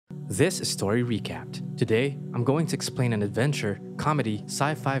This is Story Recapped. Today, I'm going to explain an adventure, comedy,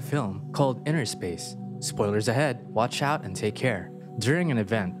 sci-fi film called Inner Space. Spoilers ahead, watch out and take care. During an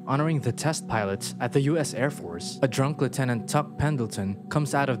event honoring the test pilots at the US Air Force, a drunk Lieutenant Tuck Pendleton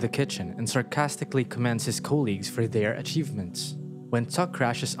comes out of the kitchen and sarcastically commends his colleagues for their achievements. When Tuck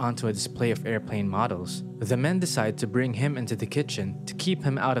crashes onto a display of airplane models, the men decide to bring him into the kitchen to keep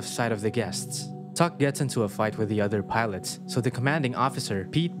him out of sight of the guests. Tuck gets into a fight with the other pilots, so the commanding officer,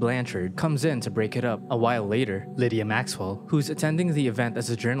 Pete Blanchard, comes in to break it up. A while later, Lydia Maxwell, who's attending the event as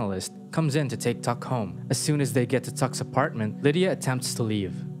a journalist, comes in to take Tuck home. As soon as they get to Tuck's apartment, Lydia attempts to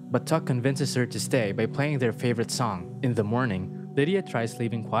leave, but Tuck convinces her to stay by playing their favorite song. In the morning, Lydia tries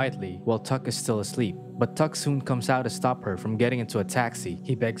leaving quietly while Tuck is still asleep, but Tuck soon comes out to stop her from getting into a taxi.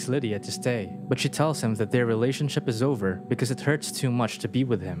 He begs Lydia to stay, but she tells him that their relationship is over because it hurts too much to be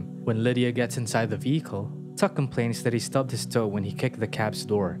with him. When Lydia gets inside the vehicle, Tuck complains that he stubbed his toe when he kicked the cab's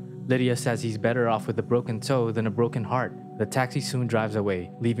door. Lydia says he's better off with a broken toe than a broken heart. The taxi soon drives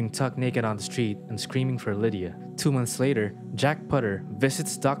away, leaving Tuck naked on the street and screaming for Lydia. 2 months later, Jack Putter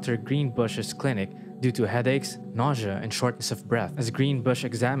visits Dr. Greenbush's clinic due to headaches, nausea, and shortness of breath. As Greenbush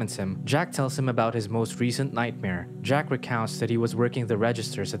examines him, Jack tells him about his most recent nightmare. Jack recounts that he was working the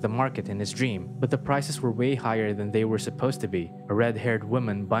registers at the market in his dream, but the prices were way higher than they were supposed to be. A red-haired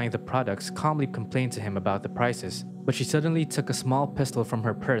woman buying the products calmly complained to him about the prices, but she suddenly took a small pistol from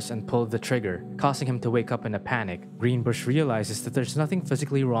her purse and pulled the trigger, causing him to wake up in a panic. Greenbush realizes that there's nothing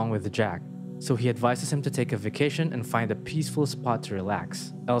physically wrong with Jack, so he advises him to take a vacation and find a peaceful spot to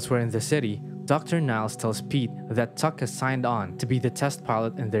relax. Elsewhere in the city, Dr. Niles tells Pete that Tuck has signed on to be the test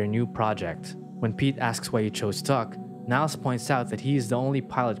pilot in their new project. When Pete asks why he chose Tuck, Niles points out that he is the only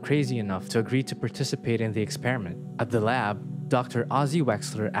pilot crazy enough to agree to participate in the experiment. At the lab, Dr. Ozzy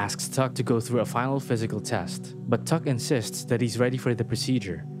Wexler asks Tuck to go through a final physical test, but Tuck insists that he's ready for the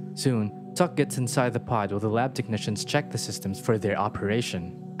procedure. Soon, Tuck gets inside the pod while the lab technicians check the systems for their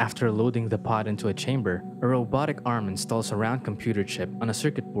operation. After loading the pod into a chamber, a robotic arm installs a round computer chip on a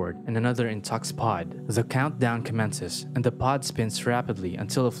circuit board and another in Tuck's pod. The countdown commences, and the pod spins rapidly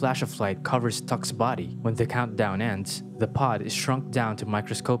until a flash of light covers Tuck's body. When the countdown ends, the pod is shrunk down to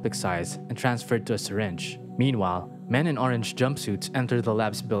microscopic size and transferred to a syringe. Meanwhile, men in orange jumpsuits enter the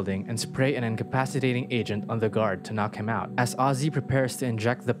lab's building and spray an incapacitating agent on the guard to knock him out. As Ozzy prepares to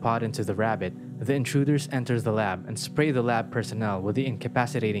inject the pod into the rabbit, the intruders enter the lab and spray the lab personnel with the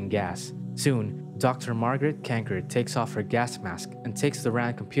incapacitating gas. Soon, Dr. Margaret Kankert takes off her gas mask and takes the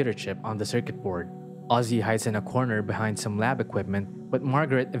round computer chip on the circuit board. Ozzy hides in a corner behind some lab equipment, but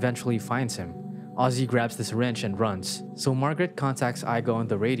Margaret eventually finds him. Ozzy grabs the syringe and runs, so Margaret contacts Igo on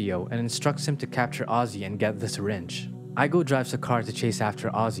the radio and instructs him to capture Ozzy and get the syringe. Igo drives a car to chase after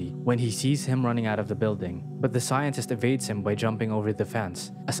Ozzy when he sees him running out of the building, but the scientist evades him by jumping over the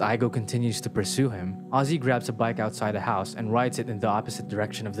fence. As Igo continues to pursue him, Ozzy grabs a bike outside a house and rides it in the opposite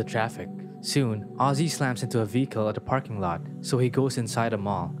direction of the traffic. Soon, Ozzy slams into a vehicle at a parking lot, so he goes inside a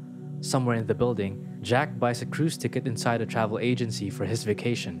mall. Somewhere in the building, Jack buys a cruise ticket inside a travel agency for his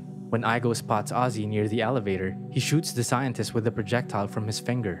vacation. When Igo spots Ozzy near the elevator, he shoots the scientist with a projectile from his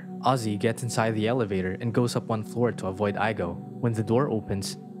finger. Ozzy gets inside the elevator and goes up one floor to avoid Igo. When the door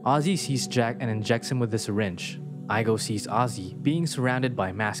opens, Ozzy sees Jack and injects him with the syringe. Igo sees Ozzy being surrounded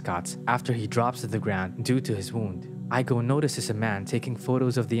by mascots after he drops to the ground due to his wound. Igo notices a man taking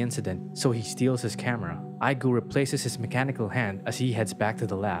photos of the incident, so he steals his camera. Igo replaces his mechanical hand as he heads back to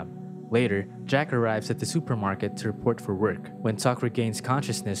the lab. Later, Jack arrives at the supermarket to report for work. When Tuck regains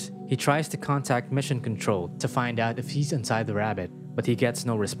consciousness, he tries to contact Mission Control to find out if he's inside the rabbit, but he gets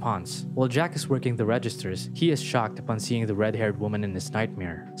no response. While Jack is working the registers, he is shocked upon seeing the red-haired woman in his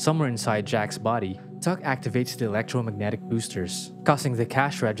nightmare. Somewhere inside Jack's body, Tuck activates the electromagnetic boosters, causing the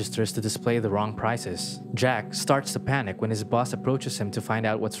cash registers to display the wrong prices. Jack starts to panic when his boss approaches him to find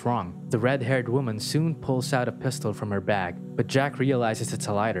out what's wrong. The red-haired woman soon pulls out a pistol from her bag, but Jack realizes it's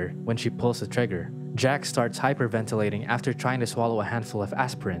a lighter when she pulls the trigger. Jack starts hyperventilating after trying to swallow a handful of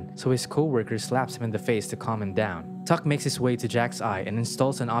aspirin, so his co-worker slaps him in the face to calm him down. Tuck makes his way to Jack's eye and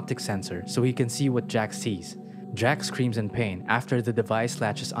installs an optic sensor so he can see what Jack sees. Jack screams in pain after the device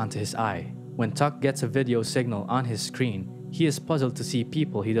latches onto his eye. When Tuck gets a video signal on his screen, he is puzzled to see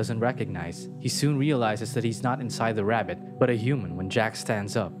people he doesn't recognize. He soon realizes that he's not inside the rabbit, but a human when Jack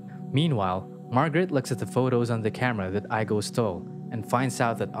stands up. Meanwhile, Margaret looks at the photos on the camera that Igo stole and finds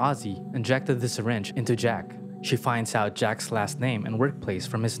out that Ozzy injected the syringe into Jack. She finds out Jack's last name and workplace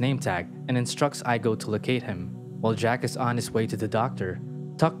from his name tag and instructs Igo to locate him. While Jack is on his way to the doctor,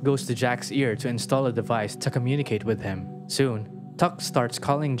 Tuck goes to Jack's ear to install a device to communicate with him. Soon, Tuck starts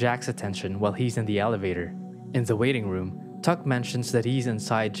calling Jack's attention while he's in the elevator. In the waiting room, Tuck mentions that he's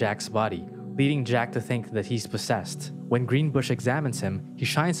inside Jack's body, leading Jack to think that he's possessed. When Greenbush examines him, he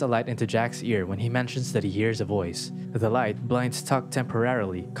shines a light into Jack's ear when he mentions that he hears a voice. The light blinds Tuck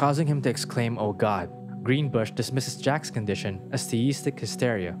temporarily, causing him to exclaim, "Oh God." Greenbush dismisses Jack's condition as theistic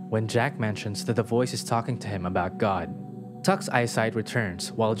hysteria when Jack mentions that the voice is talking to him about God. Tuck's eyesight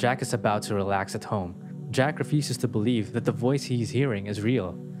returns while Jack is about to relax at home. Jack refuses to believe that the voice he is hearing is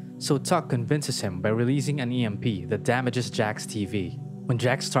real, so Tuck convinces him by releasing an EMP that damages Jack's TV. When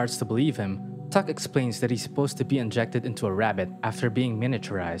Jack starts to believe him, Tuck explains that he's supposed to be injected into a rabbit after being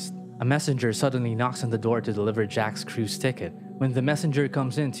miniaturized. A messenger suddenly knocks on the door to deliver Jack's cruise ticket. When the messenger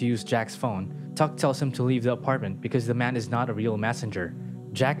comes in to use Jack's phone, Tuck tells him to leave the apartment because the man is not a real messenger.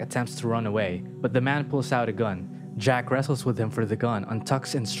 Jack attempts to run away, but the man pulls out a gun. Jack wrestles with him for the gun on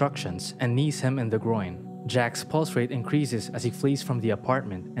Tuck's instructions and knees him in the groin. Jack's pulse rate increases as he flees from the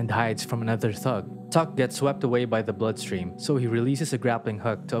apartment and hides from another thug. Tuck gets swept away by the bloodstream, so he releases a grappling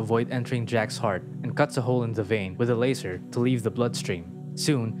hook to avoid entering Jack's heart and cuts a hole in the vein with a laser to leave the bloodstream.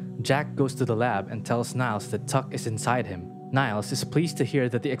 Soon, Jack goes to the lab and tells Niles that Tuck is inside him. Niles is pleased to hear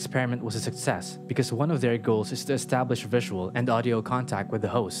that the experiment was a success because one of their goals is to establish visual and audio contact with the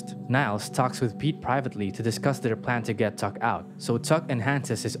host. Niles talks with Pete privately to discuss their plan to get Tuck out, so Tuck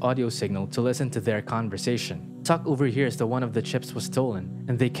enhances his audio signal to listen to their conversation. Tuck overhears that one of the chips was stolen,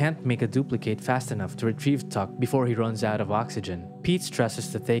 and they can't make a duplicate fast enough to retrieve Tuck before he runs out of oxygen. Pete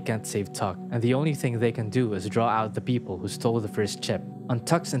stresses that they can't save Tuck, and the only thing they can do is draw out the people who stole the first chip. On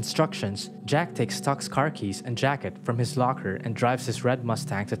Tuck's instructions, Jack takes Tuck's car keys and jacket from his locker and drives his red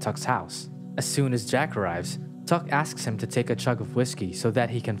Mustang to Tuck's house. As soon as Jack arrives, Tuck asks him to take a chug of whiskey so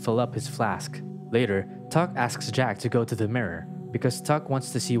that he can fill up his flask. Later, Tuck asks Jack to go to the mirror because Tuck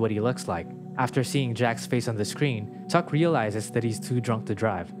wants to see what he looks like. After seeing Jack's face on the screen, Tuck realizes that he's too drunk to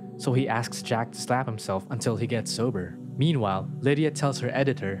drive, so he asks Jack to slap himself until he gets sober. Meanwhile, Lydia tells her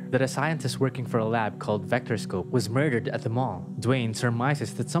editor that a scientist working for a lab called Vectorscope was murdered at the mall. Dwayne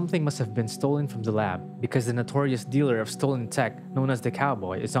surmises that something must have been stolen from the lab because the notorious dealer of stolen tech known as the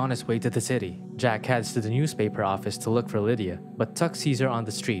Cowboy is on his way to the city. Jack heads to the newspaper office to look for Lydia, but Tuck sees her on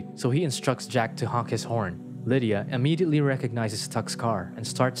the street, so he instructs Jack to honk his horn. Lydia immediately recognizes Tuck's car and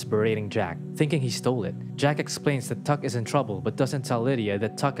starts berating Jack, thinking he stole it. Jack explains that Tuck is in trouble but doesn't tell Lydia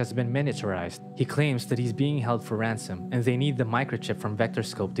that Tuck has been miniaturized. He claims that he's being held for ransom and they need the microchip from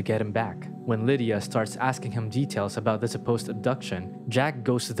Vectorscope to get him back. When Lydia starts asking him details about the supposed abduction, Jack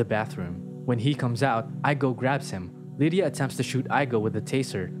goes to the bathroom. When he comes out, Igo grabs him. Lydia attempts to shoot Igo with a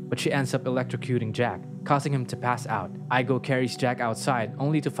taser, but she ends up electrocuting Jack, causing him to pass out. Igo carries Jack outside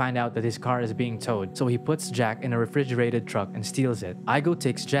only to find out that his car is being towed, so he puts Jack in a refrigerated truck and steals it. Igo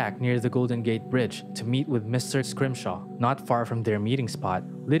takes Jack near the Golden Gate Bridge to meet with Mr. Scrimshaw. Not far from their meeting spot,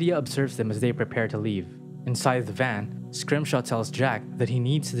 Lydia observes them as they prepare to leave. Inside the van, Scrimshaw tells Jack that he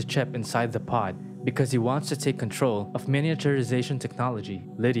needs the chip inside the pod because he wants to take control of miniaturization technology.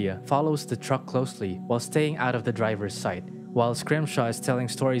 Lydia follows the truck closely while staying out of the driver's sight. While Scrimshaw is telling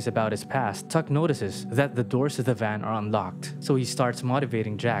stories about his past, Tuck notices that the doors to the van are unlocked, so he starts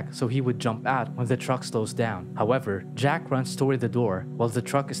motivating Jack so he would jump out when the truck slows down. However, Jack runs toward the door while the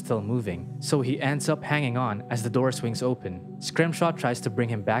truck is still moving, so he ends up hanging on as the door swings open. Scrimshaw tries to bring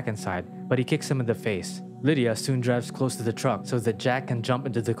him back inside, but he kicks him in the face. Lydia soon drives close to the truck so that Jack can jump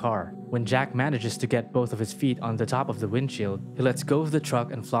into the car. When Jack manages to get both of his feet on the top of the windshield, he lets go of the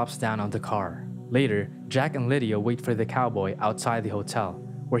truck and flops down on the car. Later, Jack and Lydia wait for the cowboy outside the hotel,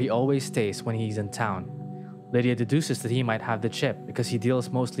 where he always stays when he's in town. Lydia deduces that he might have the chip because he deals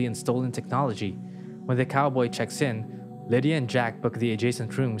mostly in stolen technology. When the cowboy checks in, Lydia and Jack book the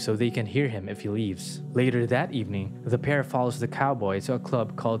adjacent room so they can hear him if he leaves. Later that evening, the pair follows the cowboy to a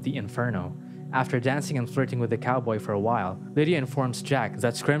club called the Inferno. After dancing and flirting with the cowboy for a while, Lydia informs Jack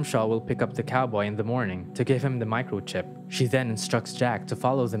that Scrimshaw will pick up the cowboy in the morning to give him the microchip. She then instructs Jack to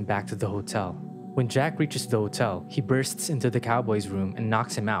follow them back to the hotel. When Jack reaches the hotel, he bursts into the cowboy's room and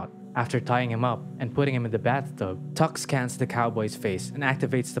knocks him out. After tying him up and putting him in the bathtub, Tuck scans the cowboy's face and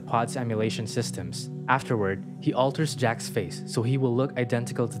activates the pod's emulation systems. Afterward, he alters Jack's face so he will look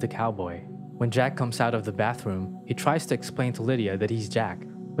identical to the cowboy. When Jack comes out of the bathroom, he tries to explain to Lydia that he's Jack,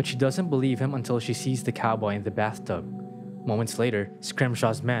 but she doesn't believe him until she sees the cowboy in the bathtub. Moments later,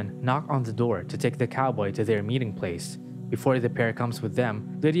 Scrimshaw's men knock on the door to take the cowboy to their meeting place. Before the pair comes with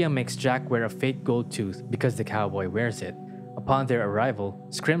them, Lydia makes Jack wear a fake gold tooth because the cowboy wears it. Upon their arrival,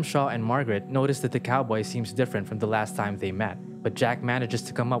 Scrimshaw and Margaret notice that the cowboy seems different from the last time they met, but Jack manages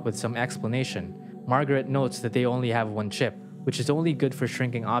to come up with some explanation. Margaret notes that they only have one chip, which is only good for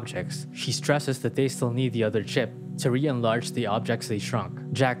shrinking objects. She stresses that they still need the other chip to re-enlarge the objects they shrunk.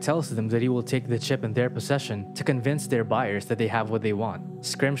 Jack tells them that he will take the chip in their possession to convince their buyers that they have what they want.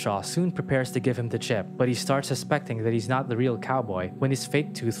 Scrimshaw soon prepares to give him the chip, but he starts suspecting that he's not the real cowboy when his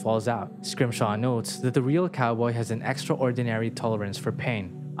fake tooth falls out. Scrimshaw notes that the real cowboy has an extraordinary tolerance for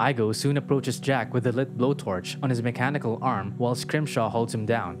pain. Igo soon approaches Jack with a lit blowtorch on his mechanical arm while Scrimshaw holds him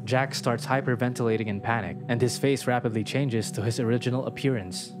down. Jack starts hyperventilating in panic, and his face rapidly changes to his original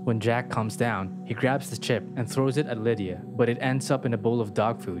appearance. When Jack calms down, he grabs the chip and throws it at Lydia, but it ends up in a bowl of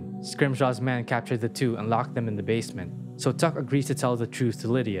dog food. Scrimshaw's men capture the two and lock them in the basement, so Tuck agrees to tell the truth to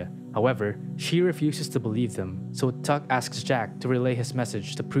Lydia. However, she refuses to believe them, so Tuck asks Jack to relay his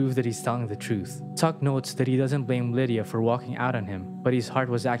message to prove that he's telling the truth. Tuck notes that he doesn't blame Lydia for walking out on him, but his heart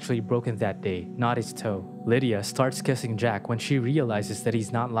was actually broken that day, not his toe. Lydia starts kissing Jack when she realizes that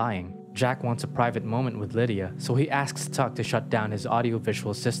he's not lying. Jack wants a private moment with Lydia, so he asks Tuck to shut down his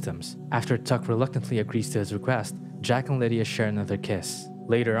audiovisual systems. After Tuck reluctantly agrees to his request, Jack and Lydia share another kiss.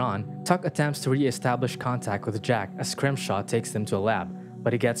 Later on, Tuck attempts to re-establish contact with Jack as Scrimshaw takes them to a lab,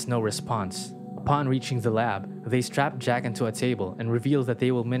 but he gets no response. Upon reaching the lab, they strap Jack into a table and reveal that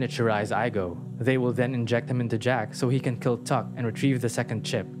they will miniaturize Igo. They will then inject him into Jack so he can kill Tuck and retrieve the second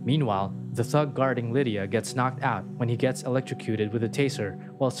chip. Meanwhile, the thug guarding Lydia gets knocked out when he gets electrocuted with a taser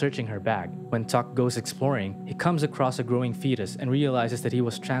while searching her bag. When Tuck goes exploring, he comes across a growing fetus and realizes that he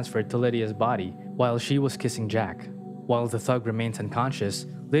was transferred to Lydia's body while she was kissing Jack. While the thug remains unconscious,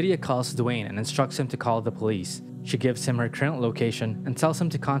 Lydia calls Dwayne and instructs him to call the police. She gives him her current location and tells him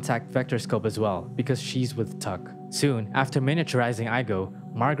to contact Vectorscope as well because she's with Tuck. Soon, after miniaturizing Igo,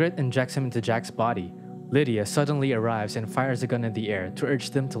 Margaret injects him into Jack's body. Lydia suddenly arrives and fires a gun in the air to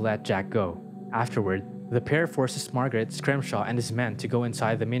urge them to let Jack go. Afterward, the pair forces Margaret, Scrimshaw, and his men to go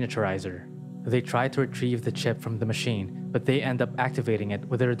inside the miniaturizer. They try to retrieve the chip from the machine, but they end up activating it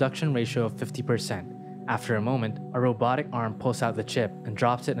with a reduction ratio of 50%. After a moment, a robotic arm pulls out the chip and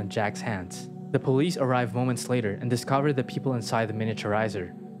drops it in Jack's hands. The police arrive moments later and discover the people inside the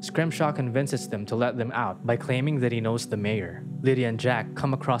miniaturizer. Scrimshaw convinces them to let them out by claiming that he knows the mayor. Lydia and Jack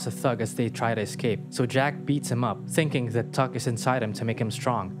come across a thug as they try to escape, so Jack beats him up, thinking that Tuck is inside him to make him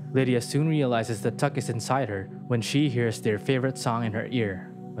strong. Lydia soon realizes that Tuck is inside her when she hears their favorite song in her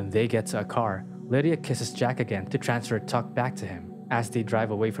ear. When they get to a car, Lydia kisses Jack again to transfer Tuck back to him. As they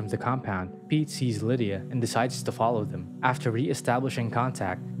drive away from the compound, Pete sees Lydia and decides to follow them. After re-establishing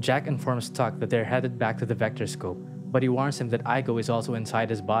contact, Jack informs Tuck that they're headed back to the Vectorscope, but he warns him that Igo is also inside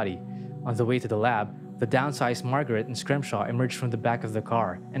his body. On the way to the lab, the downsized Margaret and Scrimshaw emerge from the back of the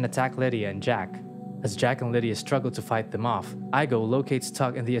car and attack Lydia and Jack. As Jack and Lydia struggle to fight them off, Igo locates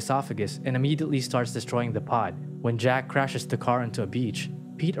Tuck in the esophagus and immediately starts destroying the pod. When Jack crashes the car into a beach,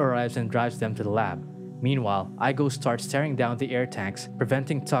 Pete arrives and drives them to the lab. Meanwhile, Igo starts tearing down the air tanks,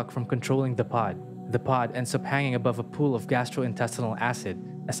 preventing Tuck from controlling the pod. The pod ends up hanging above a pool of gastrointestinal acid.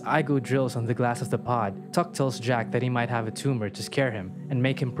 As Igo drills on the glass of the pod, Tuck tells Jack that he might have a tumor to scare him and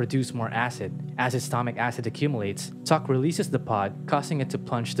make him produce more acid. As his stomach acid accumulates, Tuck releases the pod, causing it to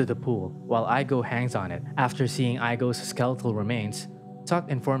plunge to the pool, while Igo hangs on it. After seeing Igo's skeletal remains, Tuck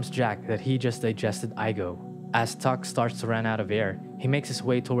informs Jack that he just digested Igo. As Tuck starts to run out of air, he makes his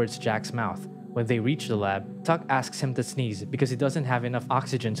way towards Jack's mouth. When they reach the lab, Tuck asks him to sneeze because he doesn't have enough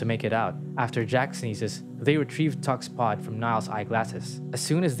oxygen to make it out. After Jack sneezes, they retrieve Tuck's pod from Niall's eyeglasses. As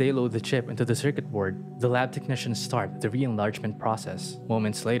soon as they load the chip into the circuit board, the lab technicians start the re-enlargement process.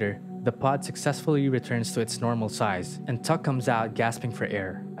 Moments later, the pod successfully returns to its normal size, and Tuck comes out gasping for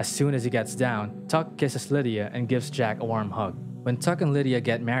air. As soon as he gets down, Tuck kisses Lydia and gives Jack a warm hug. When Tuck and Lydia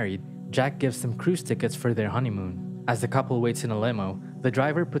get married, Jack gives them cruise tickets for their honeymoon. As the couple waits in a limo, the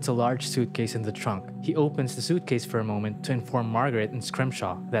driver puts a large suitcase in the trunk. He opens the suitcase for a moment to inform Margaret and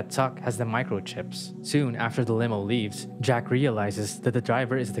Scrimshaw that Tuck has the microchips. Soon after the limo leaves, Jack realizes that the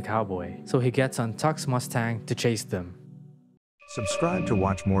driver is the cowboy, so he gets on Tuck's Mustang to chase them. Subscribe to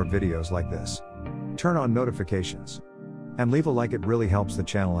watch more videos like this. Turn on notifications. And leave a like, it really helps the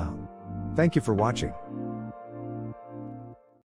channel out. Thank you for watching.